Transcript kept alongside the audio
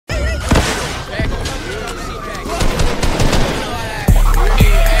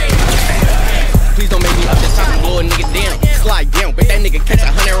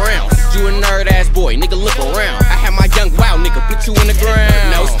you in the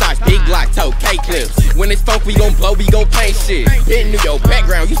ground. No stops, big block, toe, K-clips. When it's funk, we gon' blow, we gon' paint shit. Hitting your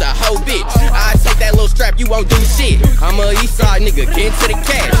background, you's a hoe bitch. I take that little strap, you won't do shit. I'm a east side nigga, get into the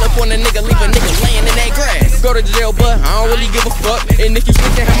cash. Pull up on a nigga, leave a nigga laying in that grass. Go to jail, but I don't really give a fuck. And if you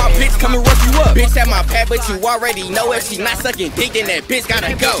switchin', have my bitch come and rough you up. Bitch at my pad, but you already know if she not sucking dick, then that bitch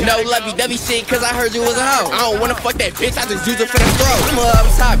gotta go. No lovey-dovey shit, cause I heard you was a hoe. I don't wanna fuck that bitch, I just use her for the throw. I'm up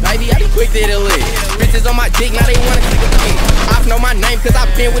top, baby, I be quick to the list. Bitches on my dick, now they wanna kick with me. I know my name, cause I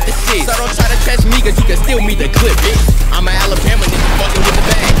been with the shit. So don't try to test me, cause you can still meet the clip, bitch. I'm a Alabama nigga, fucking with the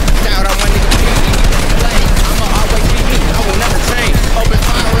bag. Shout out my nigga, I'ma always be me, I will never change. Open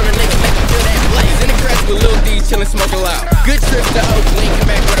fire on a nigga, make him feel that blaze. In the crest with Lil D's, chillin', smoking loud. Good trip to Oakland, come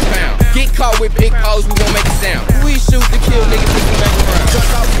back with a pound. Get caught with big O's, we gon' make a sound. We shoot to kill niggas, we can make around. Drunk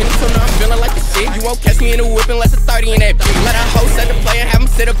off skinny, so now I'm feeling like the shit. You won't catch me in a whip unless it's 30 in that bitch. Let a hoe set the play and have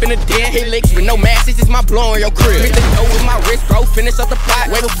him sit up in the den. Hit licks with no mask, it's just my blow on your crib. Hit the dough with my wrist, bro, finish up the plot.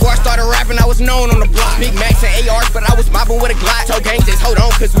 Way before I started rapping, I was known on the block. Big Macs and ARs, but I was mobbing with a Glock. Toe gang, just hold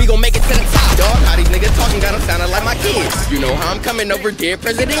on, cause we gon' make it to the top. Dog, how these niggas talking got them sounding like my kids. You know how I'm coming over, dear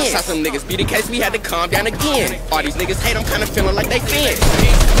president. Saw some niggas be the case, we had to calm down again. All these niggas hate, I'm kinda feeling like they fans.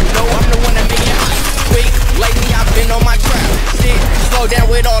 You know I'm the one that make it hot. Quick, lately I've been on my trap. Shit, slow down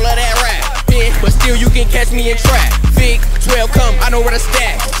with all of that rap. But still you can catch me in trap. Big 12 come, I know where to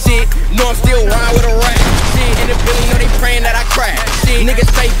stack. Shit, know I'm still